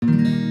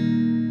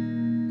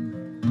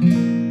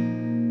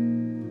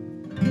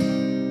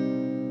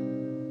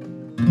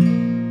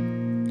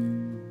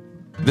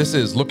This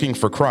is Looking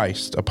for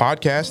Christ, a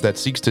podcast that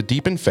seeks to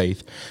deepen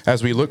faith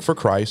as we look for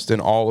Christ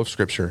in all of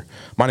Scripture.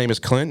 My name is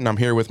Clint, and I'm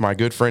here with my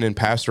good friend and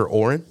pastor,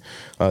 Orrin.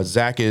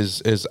 Zach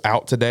is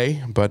out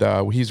today,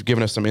 but he's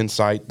given us some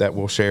insight that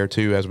we'll share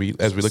too as we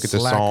look at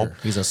this psalm.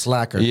 He's a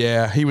slacker.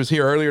 Yeah, he was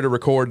here earlier to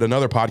record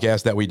another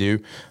podcast that we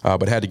do,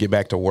 but had to get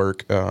back to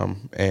work.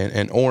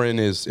 And Orrin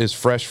is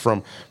fresh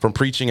from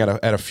preaching at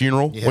a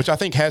funeral, which I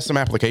think has some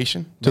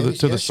application to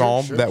the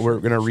psalm that we're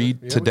going to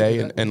read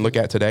today and look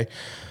at today.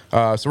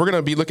 So we're going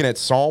to be looking at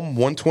Psalm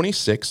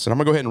 126, and I'm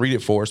going to go ahead and read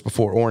it for us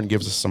before Orrin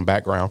gives us some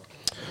background.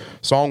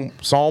 Psalm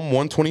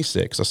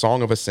 126, a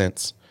song of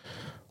ascents.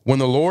 When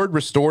the Lord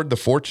restored the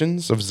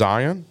fortunes of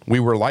Zion, we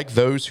were like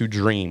those who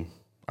dream.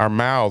 Our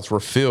mouths were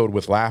filled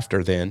with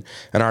laughter then,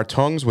 and our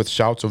tongues with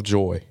shouts of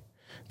joy.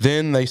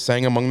 Then they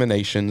sang among the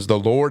nations, the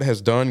Lord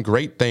has done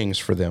great things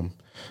for them.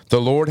 The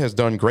Lord has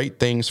done great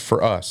things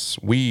for us.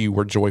 We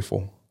were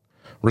joyful.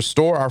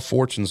 Restore our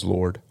fortunes,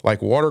 Lord,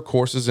 like water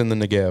courses in the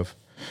Negev.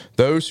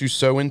 Those who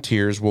sow in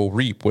tears will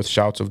reap with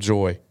shouts of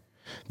joy.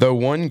 Though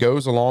one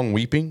goes along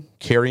weeping,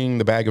 carrying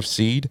the bag of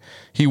seed,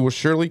 he will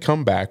surely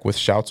come back with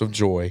shouts of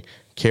joy,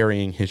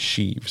 carrying his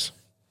sheaves.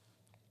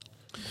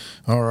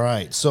 All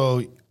right.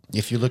 So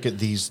if you look at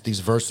these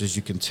verses,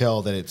 you can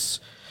tell that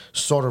it's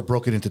sort of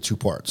broken into two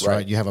parts,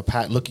 right? You have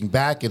a looking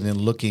back and then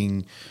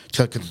looking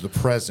to the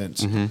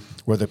present,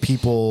 where the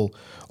people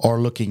are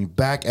looking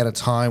back at a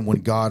time when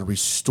God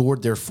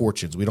restored their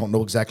fortunes. We don't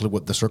know exactly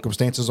what the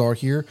circumstances are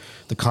here,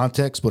 the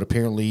context, but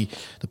apparently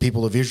the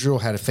people of Israel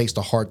had faced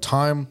a hard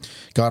time.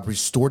 God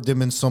restored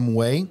them in some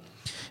way.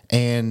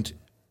 And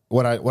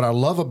what I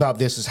love about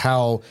this is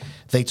how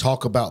they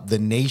talk about the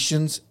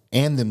nations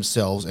and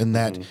themselves, and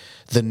that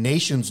the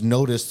nations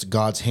noticed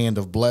God's hand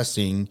of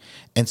blessing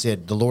and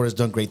said, the Lord has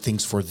done great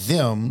things for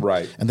them.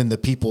 Right. And then the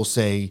people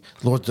say,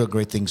 the Lord's done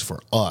great things for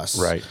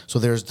us. Right. So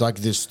there's like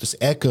this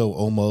echo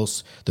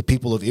almost. The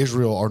people of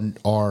Israel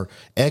are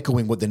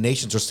echoing what the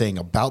nations are saying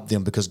about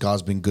them because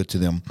God's been good to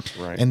them.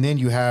 Right. And then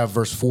you have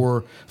verse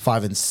 4,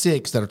 5, and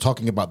 6 that are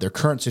talking about their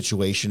current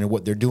situation, and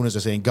what they're doing is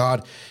they're saying,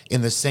 God,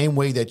 in the same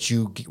way that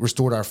you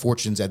restored our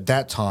fortunes at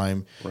that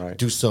time,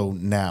 do so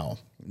now.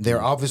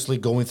 They're obviously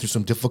going through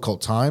some difficult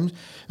times.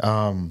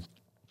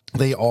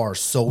 They are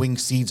sowing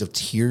seeds of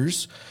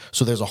tears.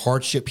 So there's a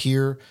hardship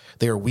here.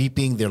 They are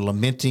weeping, they're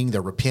lamenting,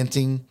 they're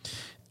repenting.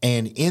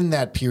 And in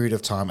that period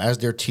of time, as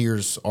their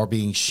tears are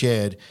being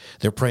shed,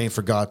 they're praying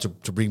for God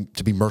to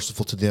be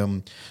merciful to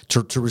them,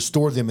 to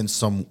restore them in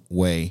some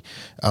way.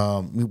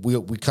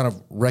 We kind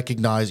of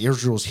recognize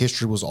Israel's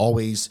history was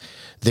always,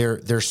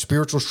 their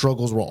spiritual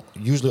struggles were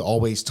usually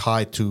always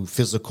tied to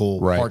physical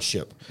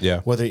hardship.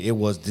 Yeah. Whether it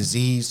was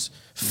disease,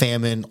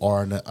 famine,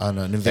 or an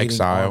invading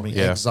army,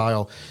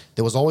 exile.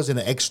 There was always an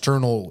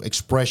external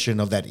expression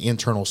of that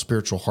internal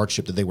spiritual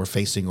hardship that they were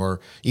facing,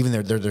 or even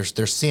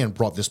their sin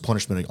brought this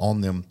punishment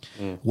on them.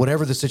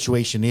 Whatever the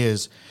situation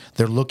is,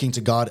 they're looking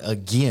to God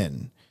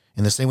again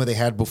in the same way they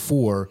had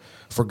before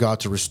for God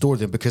to restore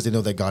them, because they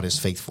know that God is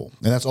faithful.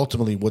 And that's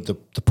ultimately what the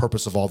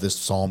purpose of all this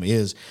psalm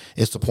is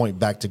to point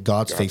back to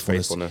God's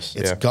faithfulness.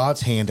 It's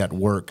God's hand at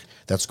work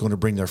that's going to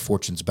bring their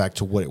fortunes back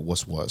to what it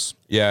was.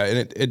 Yeah,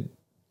 and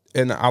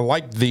and I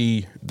like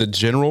the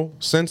general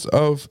sense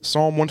of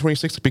Psalm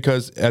 126,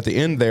 because at the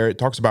end there it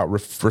talks about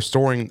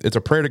restoring. It's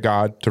a prayer to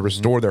God to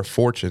restore their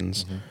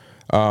fortunes,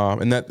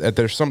 and that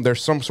there's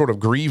some sort of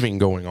grieving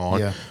going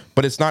on,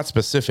 but it's not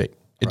specific.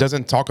 It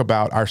doesn't talk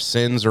about our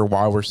sins or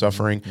why we're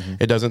suffering.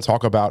 It doesn't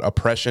talk about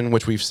oppression,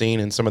 which we've seen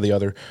in some of the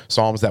other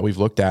Psalms that we've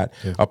looked at.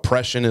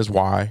 Oppression is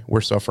why we're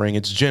suffering.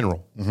 It's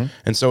general,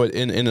 and so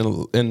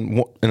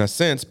in a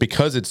sense,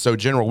 because it's so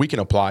general, we can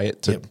apply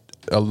it to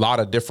a lot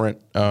of different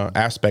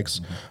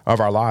aspects of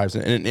our lives,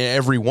 and in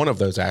every one of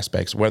those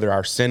aspects, whether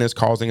our sin is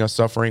causing us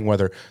suffering,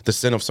 whether the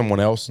sin of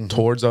someone else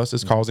towards us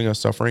is causing us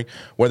suffering,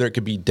 whether it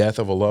could be death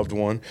of a loved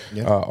one,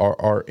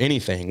 or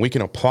anything, we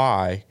can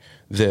apply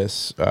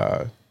this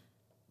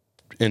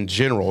in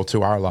general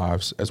to our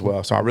lives as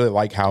well. So I really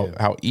like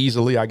how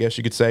easily, I guess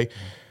you could say,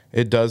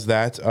 it does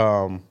that.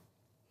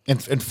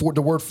 And for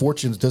the word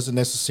fortunes doesn't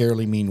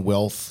necessarily mean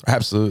wealth.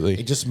 Absolutely.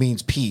 It just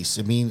means peace.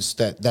 It means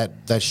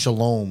that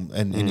shalom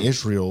in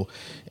Israel.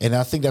 And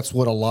I think that's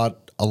what a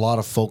lot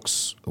of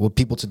folks, what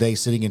people today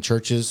sitting in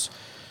churches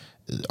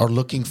are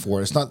looking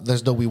for. It's not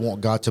as though we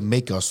want God to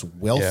make us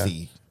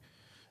wealthy,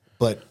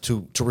 but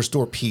to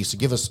restore peace, to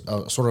give us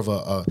a sort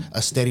of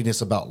a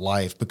steadiness about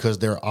life, because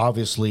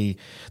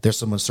there's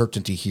some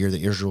uncertainty here that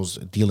Israel's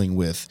dealing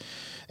with.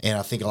 And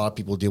I think a lot of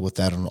people deal with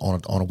that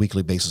on a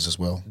weekly basis as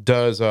well.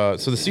 So the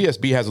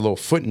CSB has a little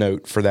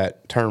footnote for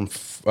that term,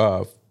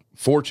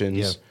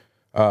 fortunes.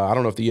 I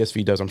don't know if the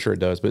ESV does. I'm sure it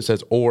does, but it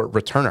says, or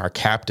return our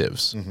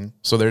captives.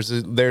 So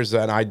there's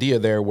an idea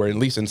there where, at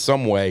least in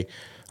some way,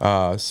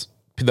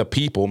 the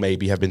people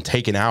maybe have been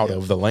taken out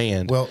of the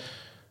land. Well,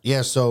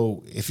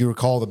 so if you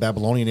recall the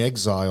Babylonian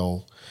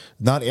exile,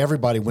 not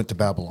everybody went to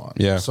Babylon.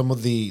 Some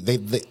of they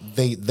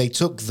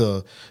took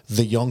the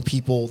young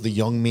people, the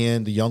young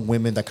men, the young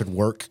women that could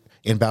work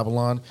in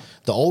Babylon.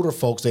 The older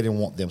folks, they didn't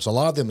want them. So a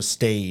lot of them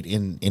stayed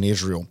in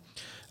Israel.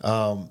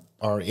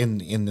 are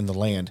in the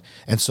land,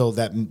 and so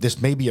that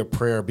this may be a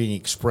prayer being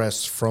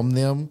expressed from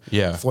them,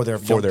 for their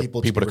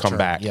people to come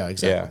back. Yeah,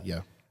 exactly.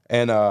 Yeah.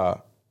 And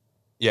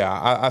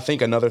I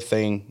think another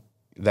thing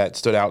that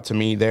stood out to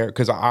me there,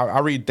 because I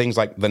read things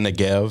like the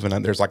Negev,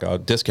 and there's like a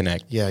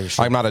disconnect. Yeah,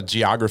 sure. I'm not a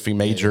geography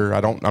major.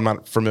 I'm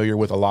not familiar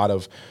with a lot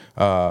of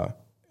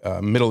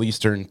Middle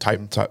Eastern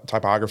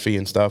typography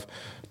and stuff.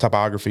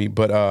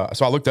 But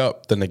so I looked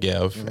up the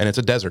Negev, and it's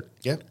a desert.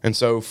 Yeah. And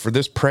so for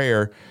this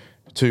prayer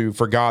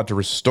for God to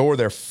restore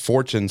their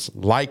fortunes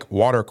like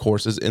water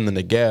courses in the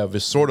Negev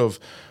is sort of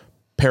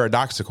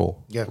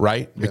paradoxical,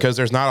 right? Because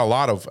there's not a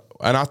lot of,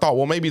 and I thought,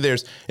 well, maybe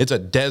it's a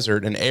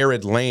desert, an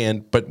arid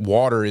land, but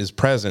water is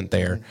present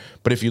there.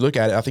 But if you look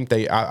at it, I think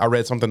I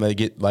read something, they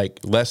get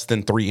like less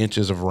than 3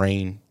 inches of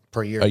rain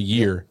per year, a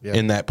year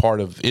in that part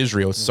of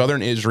Israel. It's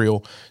southern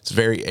Israel. It's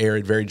very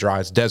arid, very dry.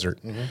 It's desert,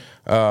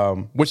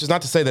 which is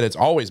not to say that it's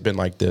always been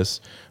like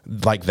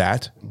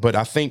that. But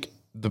I think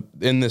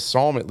in this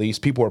psalm, at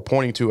least, people are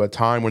pointing to a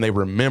time when they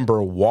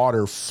remember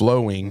water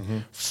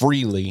flowing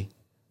freely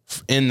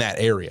in that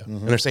area,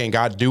 and they're saying,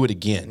 "God, do it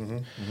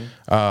again."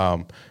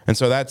 And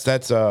so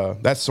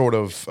that sort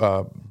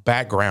of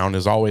background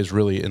is always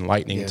really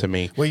enlightening to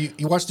me. Well,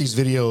 you watch these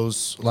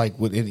videos, like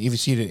if you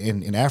see it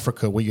in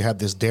Africa, where you have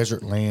this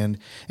desert land,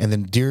 and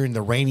then during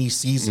the rainy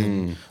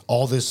season,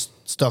 all this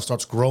stuff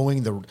starts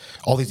growing.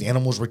 All these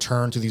animals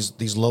return to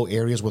these low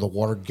areas where the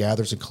water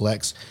gathers and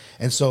collects,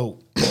 and so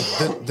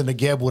the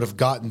Negev would have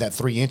gotten that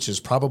 3 inches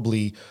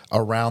probably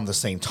around the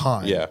same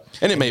time. Yeah,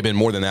 and it may have been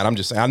more than that. I'm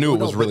just saying, I knew it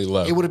was really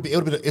low. It would have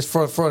been. It's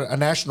for a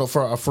national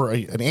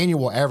an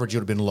annual average. It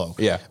would have been low.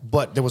 Yeah,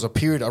 but there was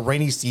a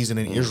rainy season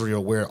in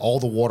Israel where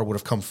all the water would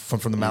have come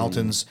from the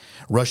mountains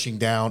rushing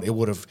down. It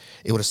would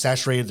have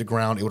saturated the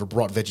ground. It would have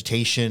brought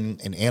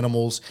vegetation and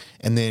animals,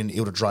 and then it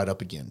would have dried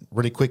up again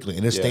really quickly,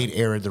 and it stayed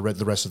arid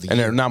the rest of the year. And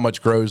there not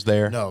much grows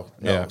there. No.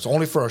 It's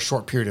only for a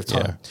short period of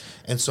time.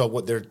 And so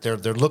what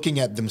they're looking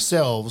at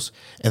themselves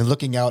and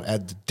looking out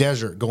at the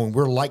desert, going,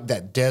 we're like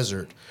that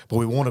desert, but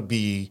we want to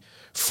be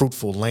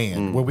fruitful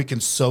land where we can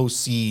sow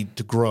seed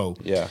to grow.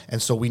 Yeah.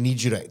 And so we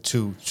need you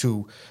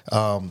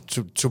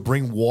to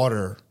bring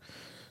water,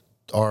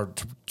 or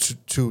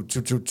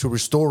to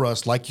restore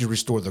us like you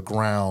restore the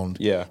ground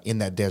in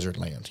that desert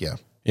land. Yeah.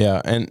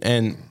 Yeah.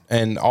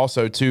 And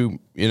also too,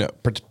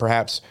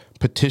 perhaps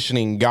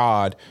petitioning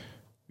God,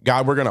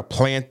 we're going to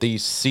plant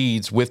these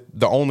seeds with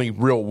the only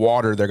real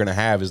water they're going to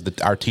have is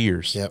our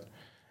tears. Yep.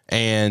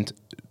 And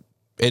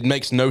it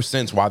makes no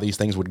sense why these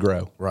things would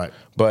grow. Right.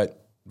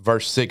 But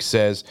verse 6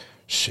 says,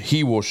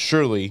 he will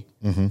surely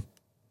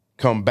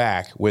come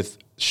back with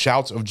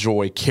shouts of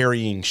joy,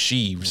 carrying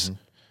sheaves.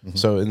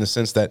 So in the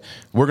sense that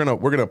we're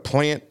gonna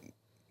plant,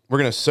 we're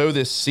gonna sow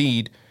this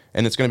seed,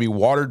 and it's gonna be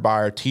watered by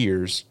our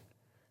tears,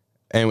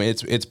 and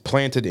it's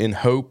planted in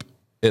hope,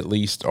 at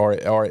least,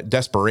 or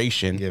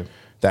desperation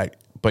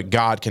but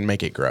God can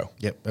make it grow.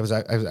 Yep, that was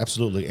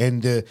absolutely.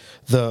 And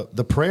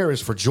the prayer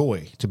is for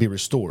joy to be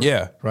restored.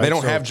 Yeah, right? They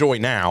don't have joy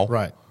now.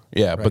 Right.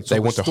 Yeah, right. but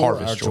they want to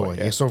harvest joy.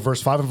 Yeah. So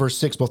verse 5 and verse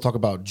 6 both talk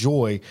about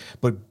joy,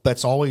 but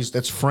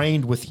that's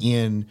framed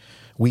within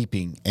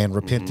weeping and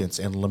repentance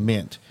and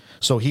lament.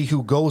 So he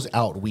who goes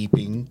out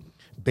weeping,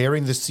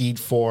 bearing the seed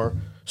for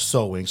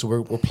sowing. So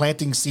we're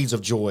planting seeds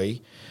of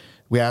joy.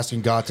 We're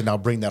asking God to now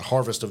bring that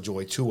harvest of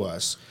joy to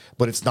us,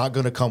 but it's not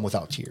going to come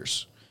without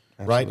tears.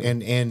 Absolutely.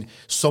 Right. And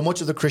so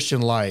much of the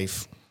Christian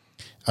life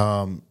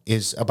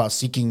is about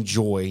seeking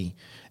joy.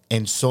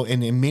 And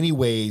in many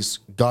ways,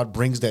 God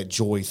brings that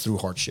joy through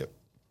hardship.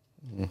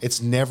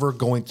 It's never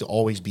going to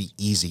always be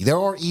easy. There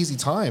are easy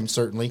times,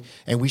 certainly,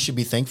 and we should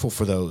be thankful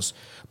for those.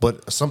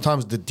 But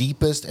sometimes the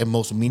deepest and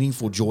most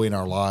meaningful joy in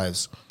our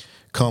lives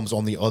comes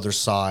on the other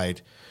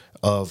side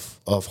of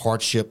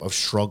hardship, of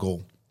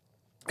struggle.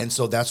 And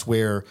so that's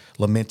where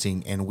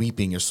lamenting and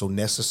weeping is so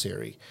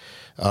necessary.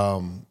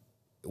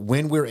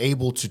 When we're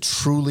able to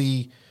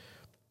truly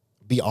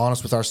be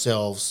honest with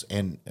ourselves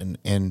and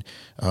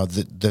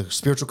the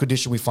spiritual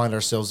condition we find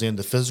ourselves in,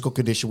 the physical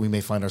condition we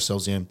may find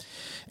ourselves in,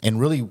 and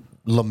really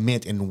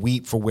lament and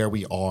weep for where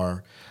we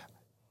are,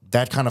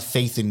 that kind of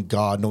faith in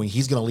God, knowing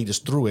He's going to lead us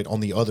through it,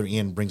 on the other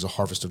end brings a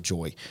harvest of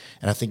joy.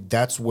 And I think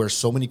that's where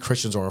so many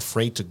Christians are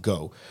afraid to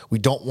go. We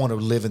don't want to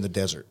live in the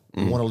desert.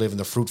 We want to live in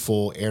the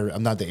fruitful area.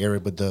 Not the area,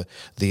 but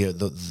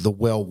the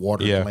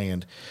well-watered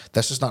land.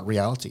 That's just not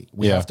reality.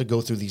 We have to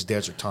go through these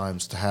desert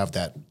times to have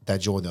that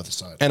joy on the other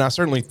side. And I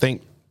certainly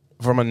think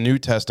from a New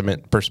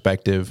Testament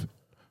perspective,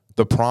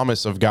 the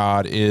promise of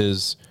God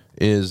is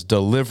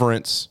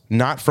deliverance,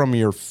 not from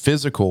your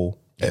physical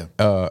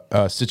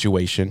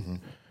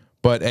situation,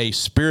 but a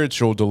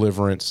spiritual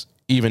deliverance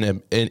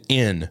even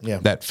in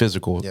that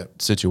physical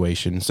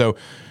situation. So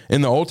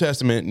in the Old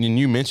Testament, and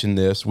you mentioned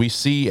this, we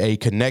see a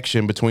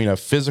connection between a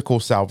physical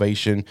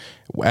salvation,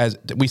 as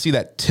we see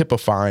that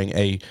typifying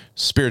a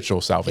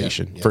spiritual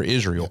salvation for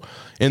Israel.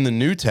 In the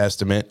New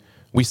Testament,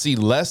 we see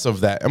less of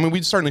that. I mean,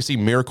 we certainly see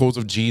miracles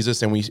of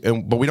Jesus,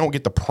 but we don't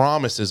get the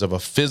promises of a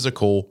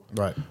physical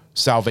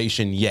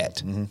salvation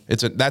yet.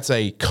 That's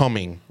a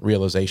coming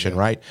realization,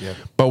 right? Yeah.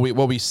 But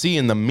what we see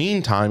in the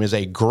meantime is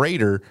a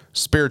greater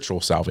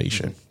spiritual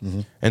salvation.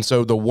 And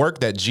so the work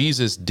that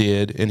Jesus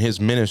did in his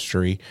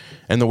ministry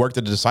and the work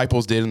that the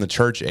disciples did in the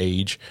church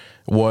age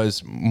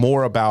was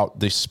more about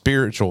the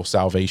spiritual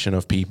salvation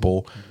of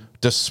people,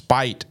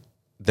 despite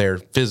their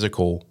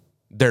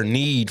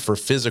need for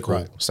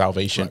physical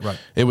salvation.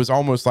 It was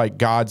almost like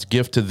God's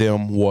gift to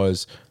them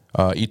was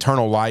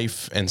eternal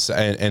life and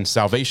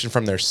salvation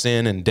from their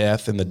sin and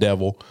death and the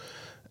devil.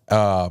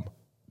 But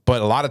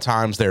a lot of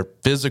times their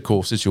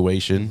physical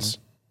situations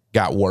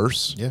got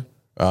worse,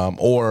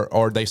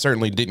 or they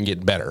certainly didn't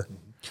get better.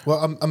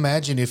 Well,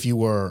 imagine if you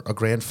were a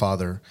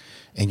grandfather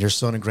and your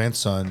son and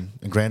grandson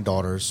and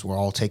granddaughters were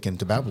all taken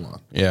to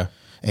Babylon. Yeah.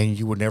 And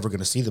you were never going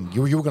to see them.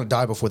 You were going to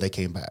die before they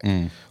came back.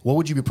 What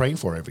would you be praying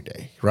for every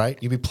day, right?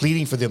 You'd be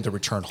pleading for them to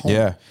return home.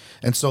 Yeah.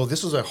 And so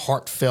this was a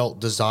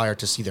heartfelt desire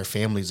to see their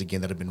families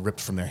again that had been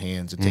ripped from their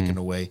hands and taken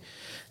away.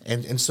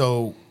 And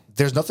so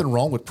there's nothing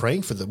wrong with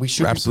praying for them. We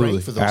should be praying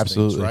for those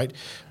things, right?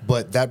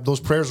 But those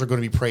prayers are going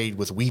to be prayed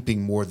with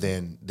weeping more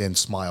than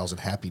smiles and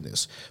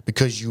happiness,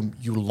 because you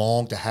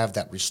long to have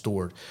that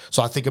restored.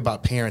 So I think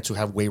about parents who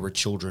have wayward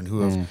children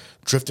who have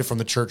drifted from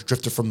the church,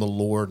 drifted from the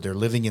Lord. They're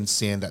living in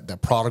sin,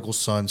 that prodigal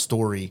son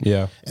story.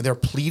 Yeah. And they're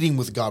pleading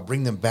with God,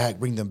 bring them back,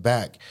 bring them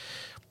back.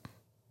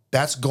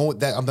 I'm not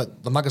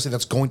going to say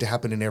that's going to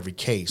happen in every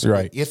case.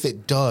 Right. But if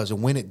it does,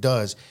 and when it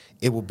does,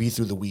 it will be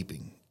through the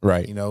weeping.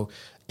 Right. You know,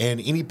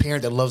 and any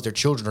parent that loves their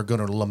children are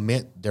going to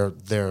lament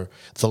the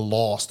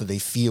loss that they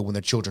feel when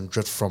their children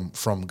drift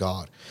from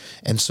God.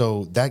 And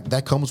so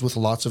that comes with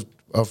lots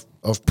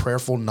of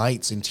prayerful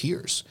nights and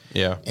tears.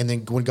 Yeah. And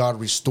then when God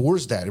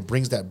restores that, it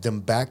brings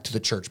them back to the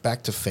church,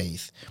 back to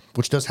faith,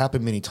 which does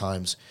happen many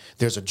times.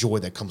 There's a joy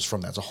that comes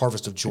from that. It's a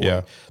harvest of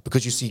joy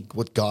because you see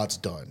what God's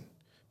done.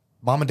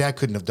 Mom and dad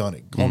couldn't have done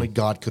it. Only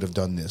God could have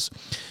done this.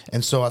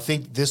 And so I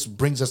think this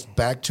brings us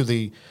back to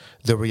the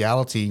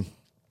reality.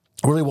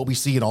 Really what we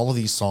see in all of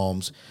these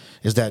Psalms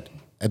is that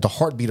at the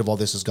heartbeat of all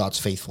this is God's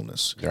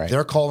faithfulness. Right.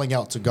 They're calling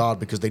out to God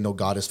because they know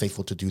God is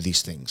faithful to do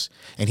these things.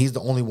 And he's the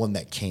only one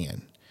that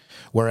can.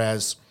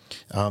 Whereas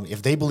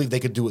if they believe they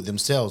could do it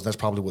themselves, that's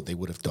probably what they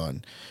would have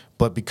done.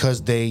 But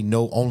because they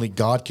know only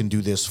God can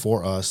do this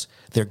for us,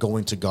 they're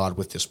going to God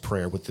with this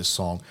prayer, with this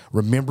song,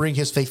 remembering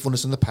his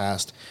faithfulness in the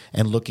past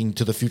and looking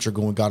to the future,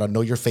 going, God, I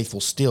know you're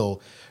faithful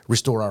still.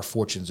 Restore our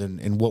fortunes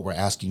and what we're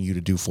asking you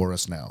to do for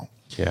us now.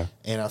 Yeah.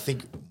 And I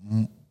think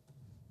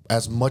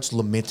as much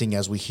lamenting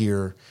as we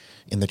hear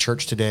in the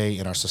church today,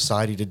 in our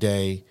society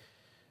today,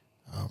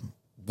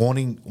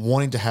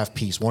 wanting to have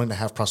peace, wanting to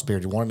have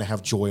prosperity, wanting to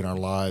have joy in our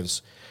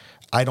lives,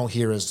 I don't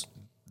hear as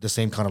the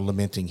same kind of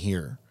lamenting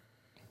here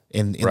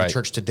in the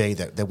church today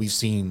that we've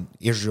seen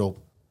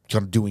Israel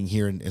kind of doing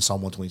here in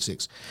Psalm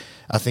 126.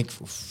 I think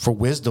for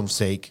wisdom's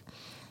sake,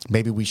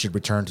 maybe we should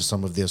return to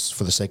some of this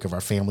for the sake of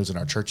our families and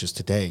our churches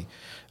today.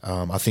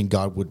 I think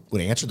God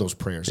would answer those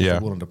prayers if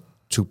we're willing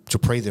to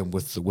pray them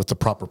with the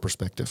proper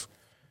perspective.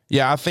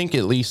 Yeah, I think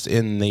at least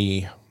in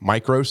the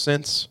micro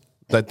sense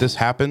that this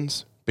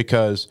happens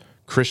because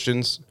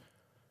Christians,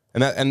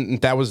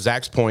 and that was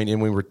Zach's point.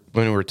 And when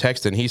we were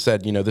texting, he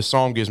said, this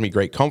psalm gives me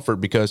great comfort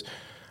because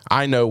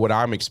I know what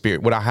I'm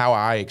how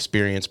I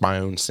experience my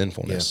own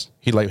sinfulness.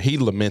 Yeah. He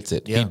laments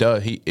it. Yeah. He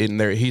does.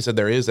 He said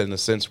there is in a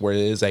sense where it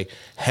is a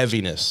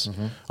heaviness,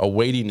 a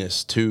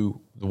weightiness to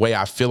the way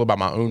I feel about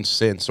my own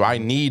sin. So I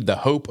need the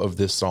hope of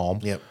this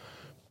psalm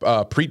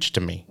preached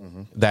to me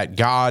that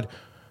God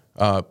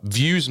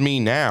views me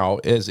now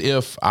as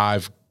if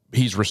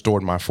He's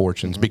restored my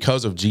fortunes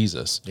because of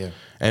Jesus. Yeah.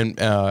 And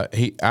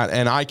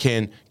I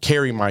can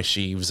carry my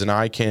sheaves and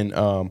I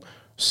can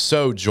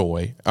sow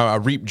joy,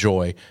 reap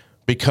joy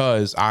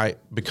because I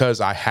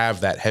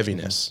have that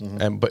heaviness.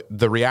 But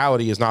the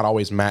reality is not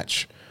always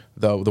match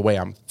the way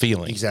I'm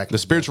feeling. Exactly. The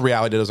spiritual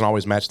reality doesn't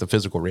always match the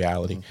physical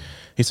reality.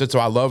 He said, so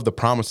I love the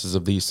promises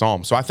of these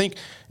Psalms. So I think,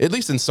 at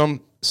least in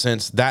some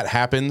sense, that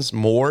happens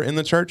more in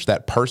the church,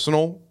 that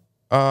personal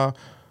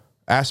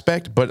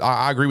aspect. But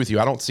I agree with you.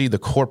 I don't see the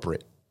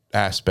corporate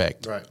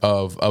aspect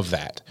of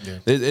that. Yeah.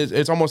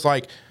 It's almost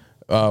like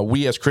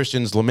we as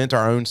Christians lament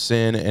our own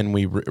sin and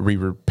we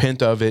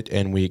repent of it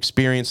and we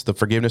experience the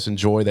forgiveness and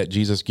joy that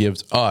Jesus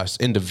gives us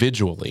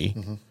individually,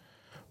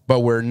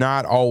 but we're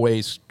not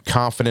always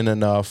confident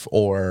enough,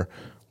 or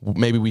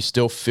maybe we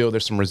still feel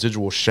there's some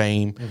residual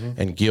shame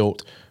and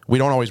guilt. We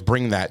don't always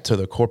bring that to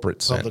the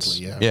corporate sense.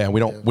 We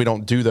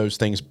don't do those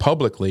things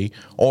publicly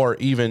or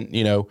even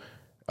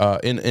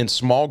in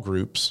small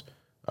groups.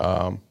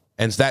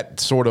 And that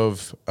sort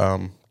of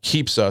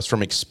keeps us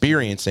from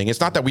experiencing. It's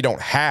not that we don't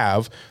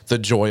have the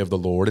joy of the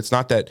Lord. It's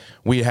not that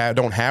we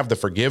don't have the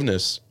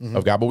forgiveness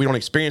of God, but we don't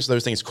experience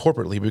those things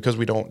corporately because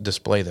we don't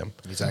display them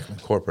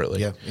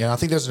corporately. Yeah. I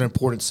think there's an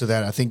importance to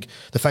that. I think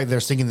the fact that they're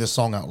singing this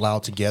song out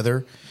loud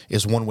together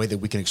is one way that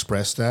we can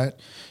express that.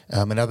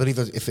 And I believe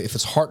that if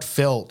it's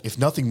heartfelt, if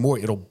nothing more,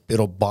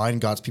 it'll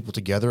bind God's people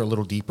together a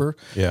little deeper.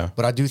 Yeah.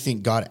 But I do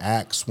think God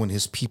acts when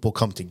His people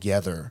come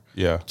together.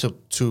 Yeah.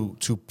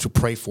 To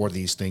pray for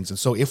these things. And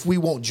so if we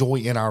want joy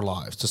in our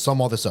lives, to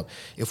sum all this up,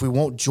 if we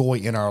want joy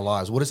in our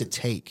lives, what does it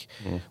take?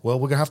 Well,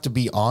 we're gonna have to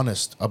be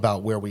honest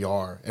about where we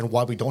are and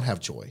why we don't have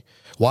joy.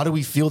 Why do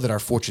we feel that our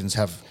fortunes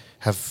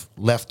have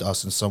left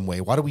us in some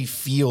way? Why do we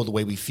feel the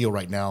way we feel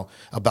right now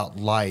about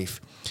life?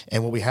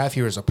 And what we have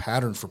here is a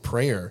pattern for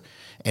prayer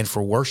and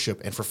for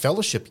worship and for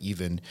fellowship,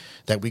 even,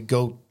 that we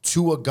go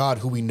to a God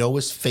who we know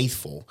is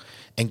faithful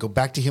and go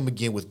back to Him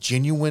again with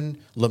genuine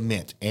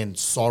lament and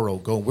sorrow.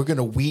 We're going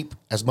to weep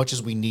as much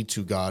as we need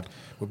to, God.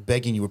 We're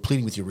begging you, we're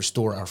pleading with you,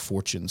 restore our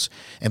fortunes.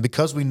 And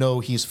because we know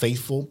He is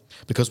faithful,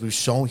 because He's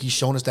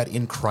shown us that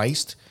in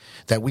Christ,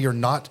 that we are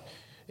not,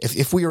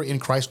 if we are in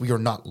Christ, we are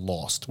not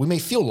lost. We may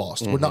feel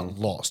lost. We're not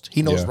lost.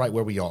 He knows right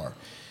where we are.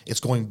 It's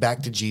going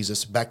back to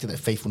Jesus, back to that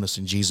faithfulness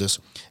in Jesus.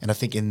 And I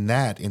think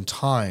in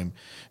time,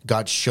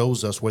 God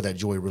shows us where that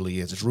joy really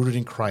is. It's rooted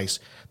in Christ.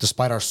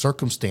 Despite our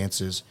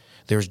circumstances,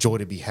 there's joy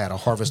to be had, a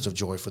harvest of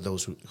joy for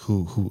those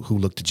who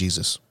look to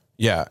Jesus.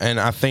 Yeah, and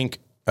I think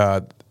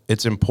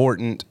it's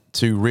important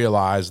to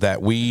realize that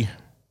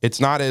it's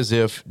not as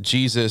if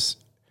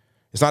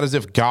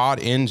God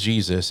in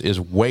Jesus is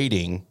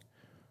waiting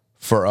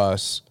for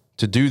us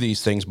to do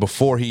these things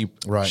before He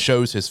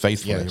shows His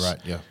faithfulness. Yeah, you're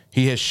right. Yeah.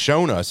 He has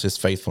shown us His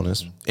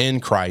faithfulness in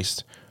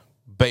Christ.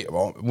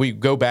 We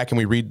go back and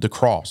we read the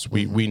cross.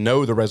 We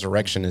know the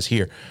resurrection is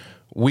here.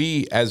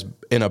 We, as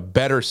in a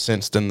better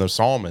sense than the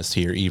psalmist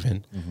here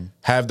even,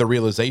 have the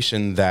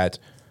realization that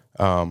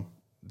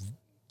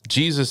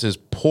Jesus is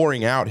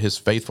pouring out His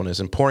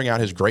faithfulness and pouring out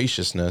His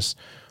graciousness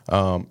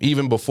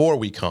even before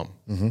we come.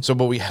 So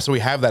we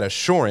have that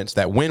assurance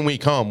that when we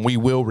come, we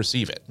will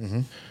receive it.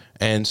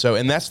 And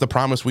that's the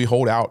promise we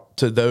hold out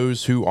to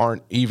those who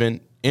aren't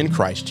even in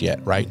Christ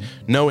yet, right?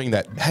 Knowing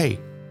that, hey,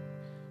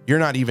 you're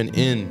not even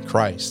in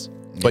Christ,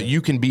 but you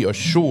can be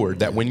assured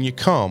that when you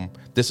come,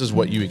 this is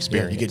what you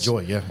experience. You get joy.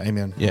 Yeah.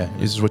 Amen. Yeah.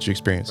 This is what you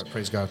experience.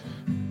 Praise God.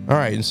 All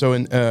right. And so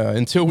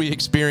until we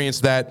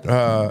experience that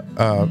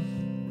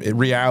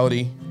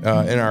reality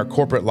in our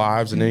corporate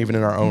lives and even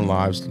in our own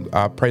lives,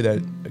 I pray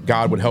that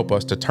God would help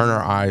us to turn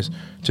our eyes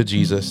to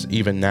Jesus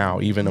even now,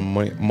 even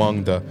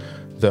among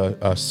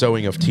the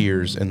sowing of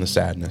tears and the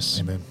sadness.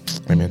 Amen.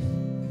 Amen.